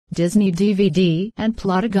Disney DVD and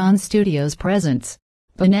Plotagon Studios presents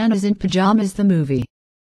Bananas in Pajamas the movie.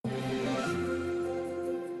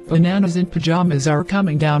 Bananas in pajamas are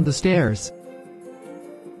coming down the stairs.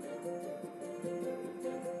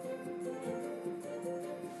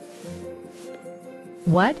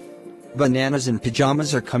 What? Bananas in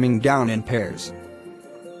pajamas are coming down in pairs.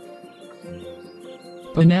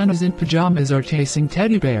 Bananas in pajamas are chasing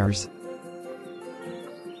teddy bears.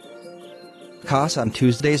 'Cause on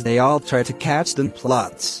Tuesdays they all try to catch them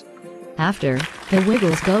plots. After, the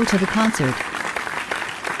Wiggles go to the concert.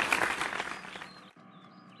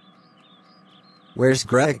 Where's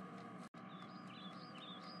Greg?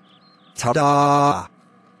 Ta-da!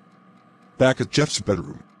 Back at Jeff's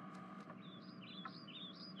bedroom.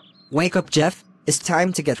 Wake up, Jeff. It's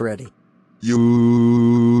time to get ready.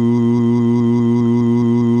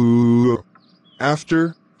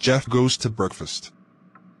 After, Jeff goes to breakfast.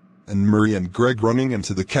 And Murray and Greg running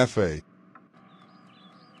into the cafe.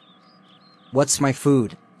 What's my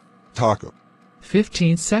food? Taco.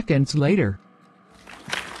 15 seconds later.